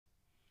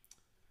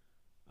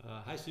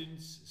Hi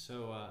students.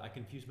 So I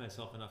confused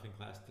myself enough in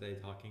class today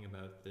talking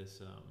about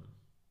this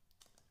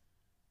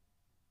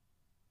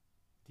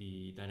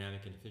the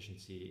dynamic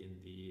inefficiency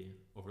in the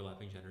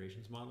overlapping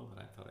generations model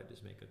that I thought I'd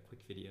just make a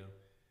quick video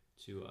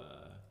to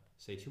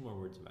say two more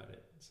words about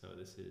it. So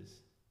this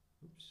is,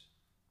 oops,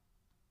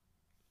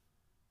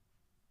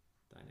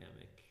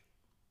 dynamic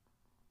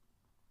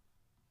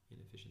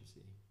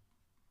inefficiency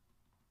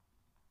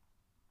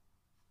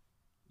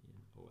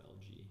in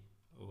OLG,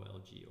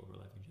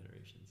 overlapping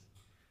generations.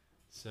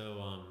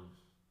 So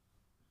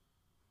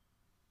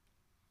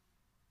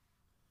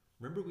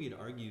remember we had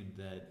argued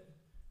that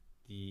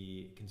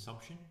the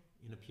consumption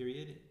in a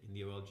period in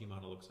the OLG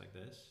model looks like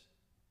this.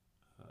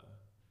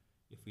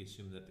 If we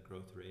assume that the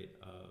growth rate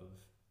of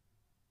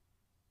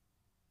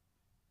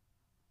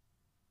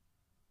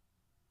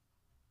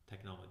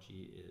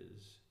technology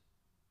is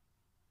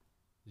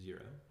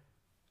 0.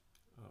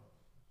 Oh.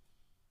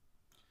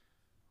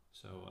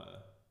 So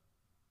let's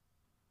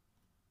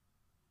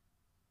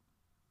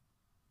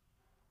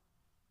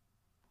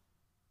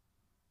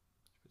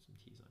put some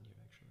T's on here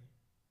actually.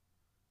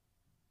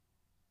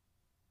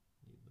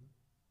 Need them.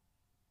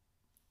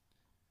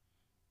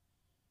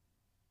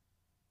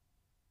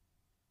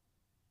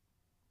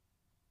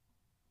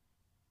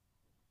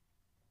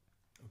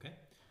 Okay,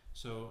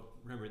 so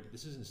remember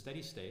this is in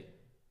steady state,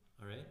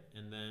 all right,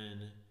 and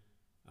then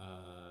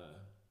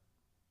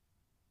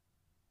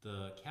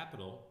the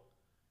capital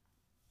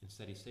in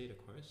steady state, of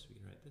course, we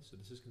can write this. So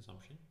this is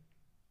consumption,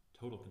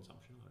 total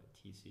consumption, all right,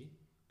 TC,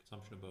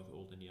 consumption of both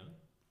old and young.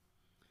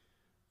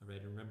 All right,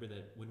 and remember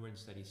that when we're in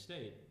steady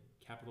state,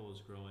 capital is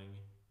growing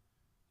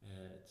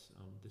at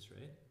this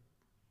rate,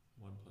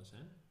 1 plus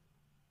n.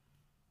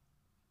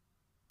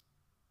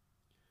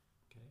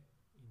 Okay,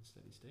 in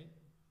steady state.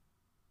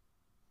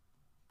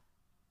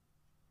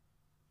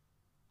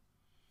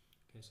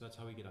 Okay, so that's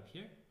how we get up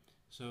here.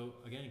 So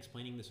again,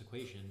 explaining this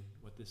equation,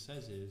 what this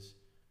says is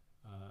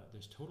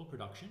there's total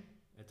production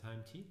at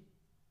time t,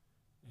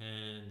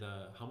 and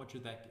how much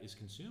of that is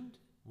consumed?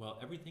 Well,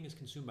 everything is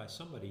consumed by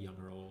somebody, young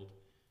or old,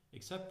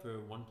 except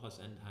for 1 plus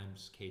n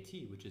times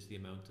kt, which is the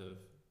amount of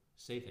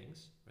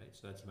savings, right?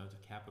 So that's the amount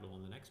of capital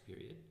in the next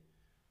period.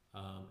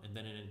 And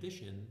then in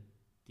addition,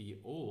 the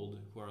old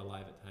who are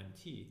alive at time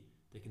t,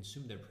 they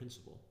consume their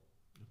principal.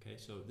 Okay,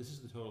 so this is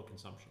the total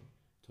consumption.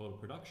 Total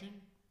production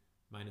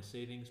minus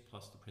savings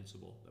plus the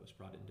principal that was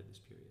brought into this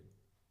period.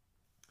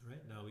 All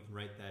right, now we can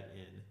write that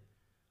in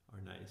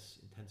our nice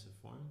intensive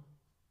form,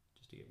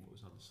 just to get what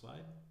was on the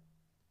slide.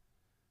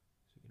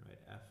 So we can write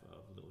f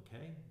of little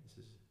k, this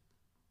is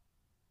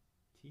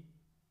t,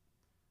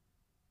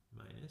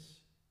 minus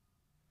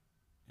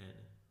n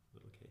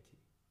little kt.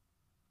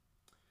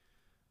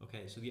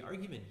 Okay, so the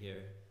argument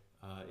here,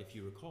 if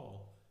you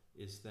recall,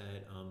 is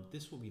that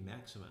this will be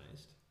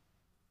maximized.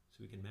 So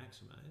we can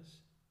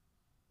maximize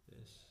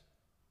this .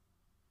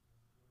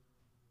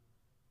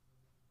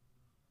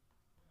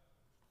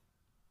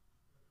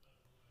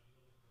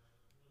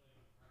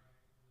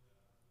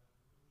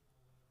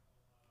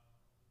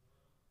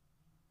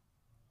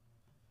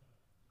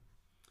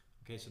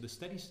 Okay, so the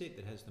steady state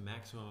that has the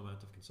maximum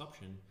amount of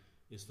consumption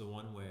is the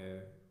one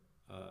where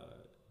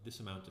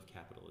this amount of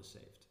capital is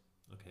saved.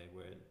 Okay,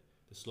 where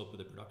the slope of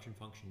the production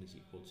function is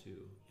equal to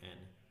n.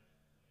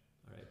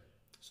 All right,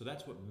 so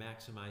that's what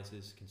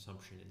maximizes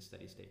consumption in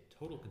steady state,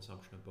 total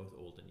consumption of both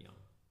old and young.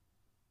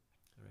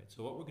 All right,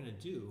 so what we're going to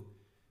do,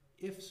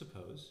 if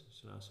suppose,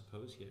 so now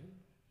suppose here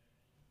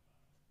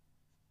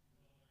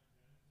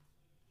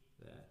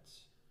that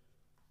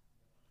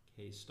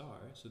k star,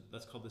 so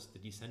let's call this the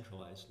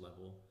decentralized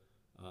level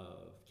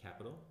of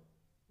capital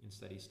in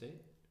steady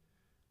state.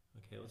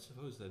 Okay, let's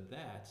suppose that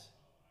that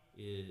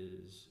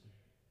is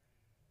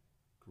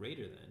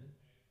greater than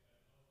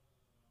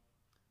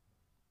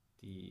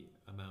the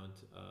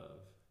amount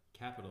of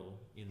capital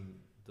in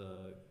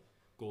the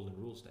golden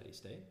rule steady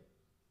state.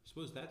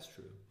 Suppose that's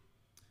true.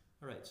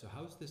 All right, so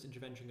how's this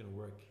intervention going to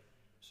work?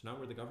 So now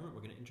we're the government,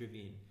 we're going to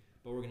intervene,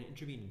 but we're going to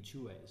intervene in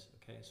two ways.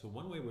 Okay, so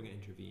one way we're going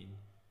to intervene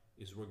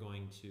is we're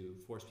going to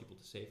force people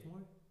to save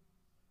more.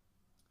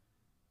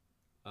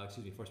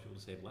 Force people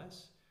to save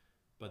less.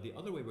 But the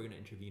other way we're going to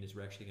intervene is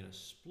we're actually going to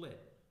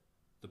split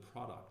the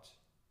product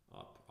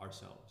up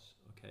ourselves.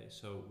 Okay,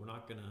 so we're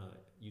not going to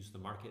use the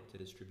market to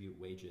distribute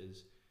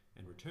wages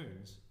and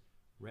returns.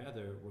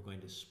 Rather, we're going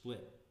to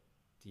split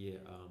the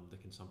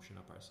consumption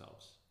up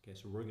ourselves. Okay,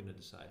 so we're going to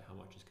decide how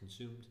much is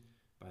consumed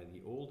by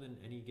the old in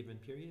any given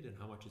period and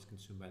how much is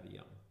consumed by the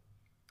young.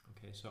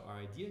 Okay, so our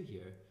idea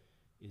here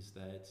is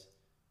that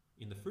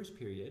in the first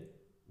period,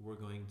 we're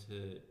going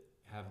to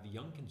have the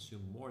young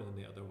consume more than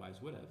they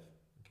otherwise would have,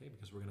 okay,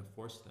 because we're going to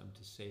force them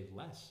to save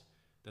less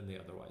than they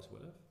otherwise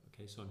would have.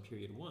 Okay, so in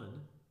period 1,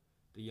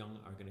 the young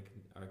are going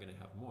to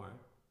have more,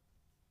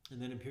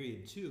 and then in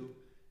period 2,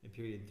 in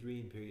period 3,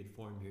 in period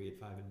 4, in period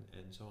 5,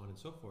 and so on and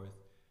so forth,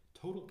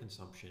 total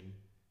consumption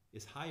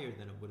is higher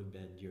than it would have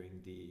been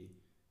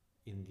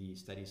in the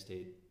steady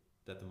state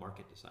that the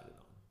market decided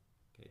on.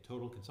 Okay,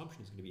 total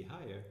consumption is going to be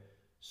higher.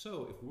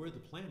 So if we're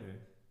the planner,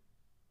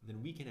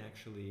 then we can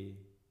actually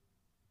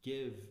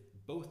give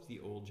both the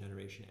old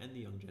generation and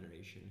the young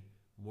generation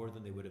more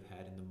than they would have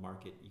had in the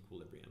market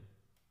equilibrium.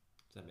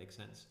 Does that make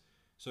sense?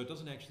 So it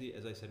doesn't actually,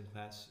 as I said in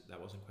class, that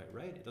wasn't quite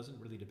right. It doesn't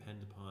really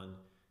depend upon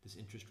this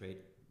interest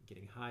rate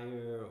getting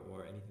higher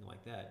or anything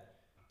like that.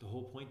 The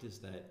whole point is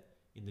that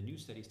in the new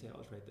steady state, I'll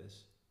just write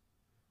this.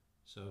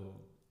 So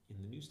in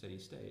the new steady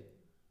state,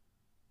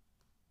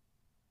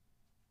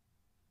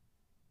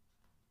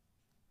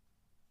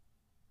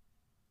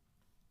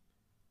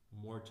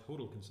 more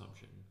total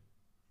consumption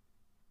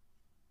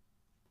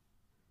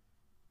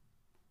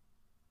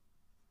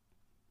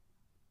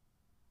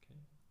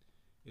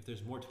if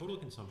there's more total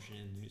consumption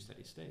in the new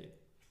steady state,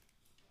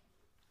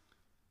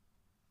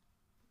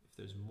 if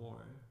there's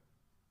more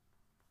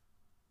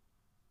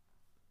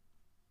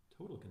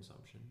total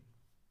consumption,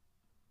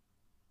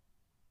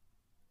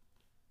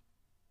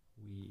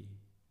 we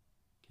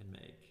can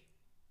make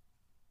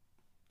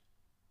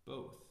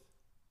both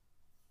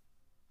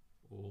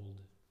old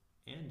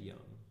and young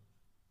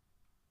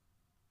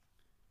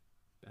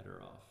better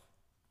off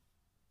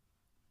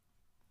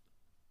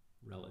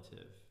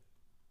relative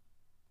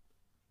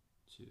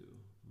to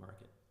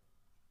market.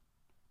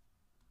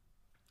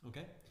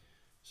 Okay,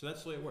 so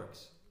that's the way it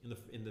works.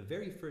 In the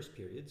very first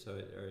period, so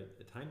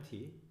at time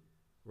t,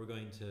 we're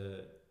going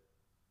to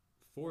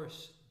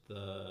force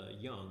the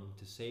young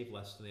to save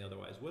less than they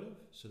otherwise would have,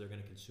 so they're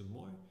going to consume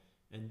more.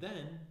 And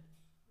then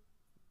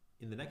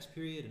in the next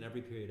period and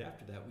every period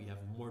after that, we have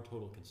more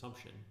total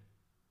consumption.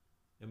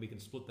 And we can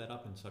split that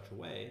up in such a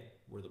way,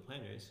 we're the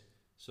planners,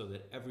 so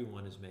that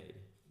everyone is made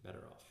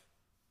better off.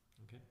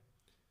 Okay,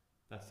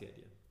 that's the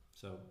idea.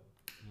 So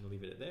I'm going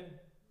to leave it at there,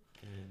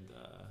 and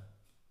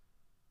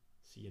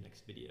see you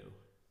next video.